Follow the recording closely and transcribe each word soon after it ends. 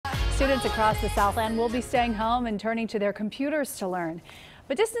Students across the Southland will be staying home and turning to their computers to learn.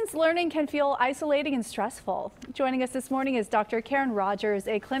 But distance learning can feel isolating and stressful. Joining us this morning is Dr. Karen Rogers,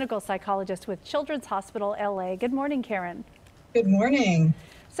 a clinical psychologist with Children's Hospital LA. Good morning, Karen. Good morning.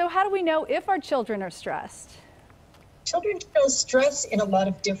 So how do we know if our children are stressed? Children show stress in a lot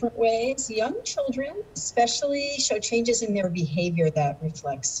of different ways. Young children especially show changes in their behavior that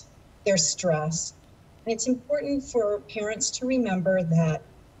reflects their stress. And it's important for parents to remember that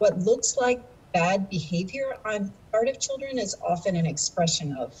what looks like bad behavior on the part of children is often an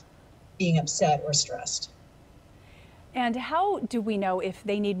expression of being upset or stressed. And how do we know if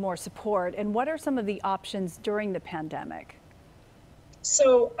they need more support, and what are some of the options during the pandemic?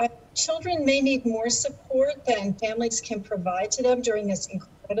 So children may need more support than families can provide to them during this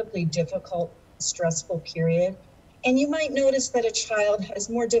incredibly difficult, stressful period. And you might notice that a child has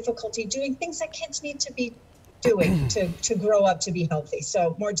more difficulty doing things that kids need to be doing to grow up to be healthy.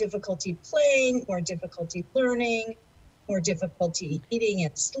 So more difficulty playing, more difficulty learning, more difficulty eating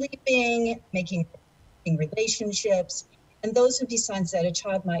and sleeping, making relationships. And those would be signs that a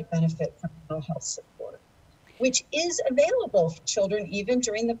child might benefit from mental health support, which is available for children even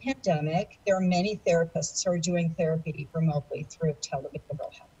during the pandemic. There are many therapists who are doing therapy remotely through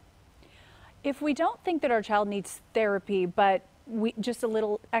telebehavioral health. If we don't think that our child needs therapy, but just a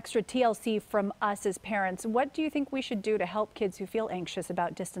little extra TLC from us as parents, what do you think we should do to help kids who feel anxious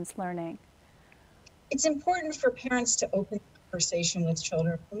about distance learning? It's important for parents to open the conversation with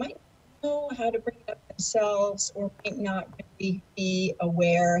children who might know how to bring it up themselves or might not really be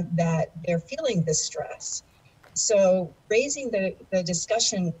aware that they're feeling this stress. So raising the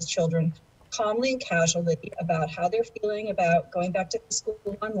discussion with children calmly and casually about how they're feeling about going back to school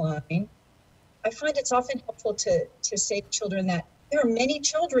online. I find it's often helpful to say to children that there are many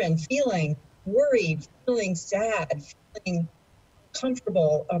children feeling worried, feeling sad, feeling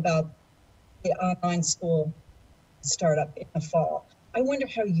comfortable about the online school startup in the fall. I wonder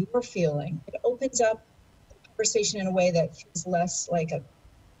how you're feeling. It opens up the conversation in a way that feels less like a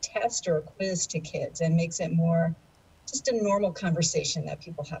test or a quiz to kids and makes it more just a normal conversation that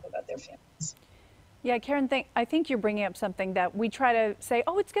people have about their families. Yeah, Karen, I think you're bringing up something that we try to say,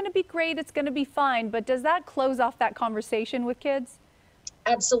 oh, it's going to be great, it's going to be fine, but does that close off that conversation with kids?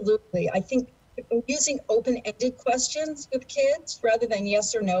 Absolutely. I think using open-ended questions with kids rather than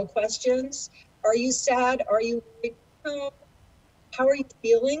yes or no questions. Are you sad? Are you worried? No. How are you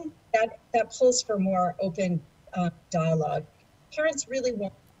feeling? That pulls for more open dialogue. Parents really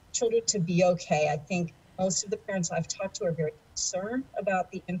want children to be okay. I think most of the parents I've talked to are very concerned about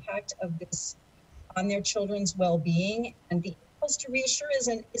the impact of this on their children's well-being, and the impulse to reassure is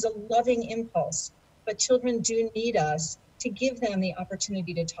a loving impulse, but children do need us to give them the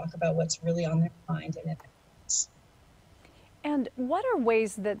opportunity to talk about what's really on their mind and in their hearts. And what are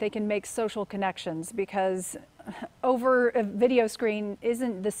ways that they can make social connections? Because over a video screen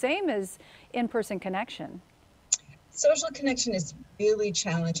isn't the same as in-person connection. Social connection is really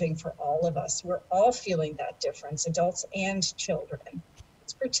challenging for all of us. We're all feeling that difference, adults and children.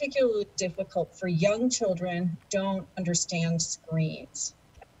 It's particularly difficult for young children who don't understand screens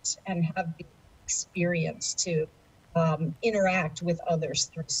and have the experience to interact with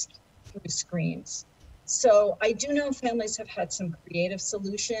others through screens. So I do know families have had some creative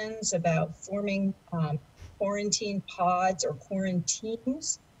solutions about forming quarantine pods or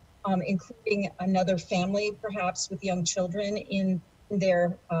quarantines, including another family perhaps with young children in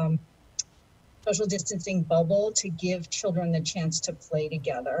their social distancing bubble to give children the chance to play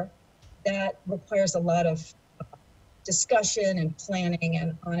together. That requires a lot of discussion and planning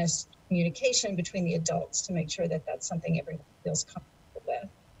and honest communication between the adults to make sure that that's something everyone feels comfortable with.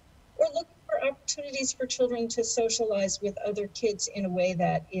 Or looking for opportunities for children to socialize with other kids in a way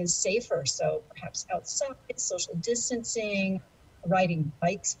that is safer. So perhaps outside, social distancing, riding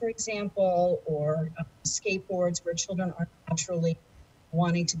bikes, for example, or skateboards where children aren't naturally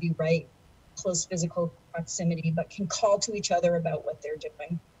wanting to be right close physical proximity, but can call to each other about what they're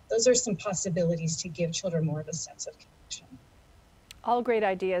doing. Those are some possibilities to give children more of a sense of connection. All great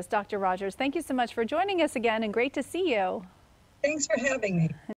ideas. Dr. Rogers, thank you so much for joining us again, and great to see you. Thanks for having me.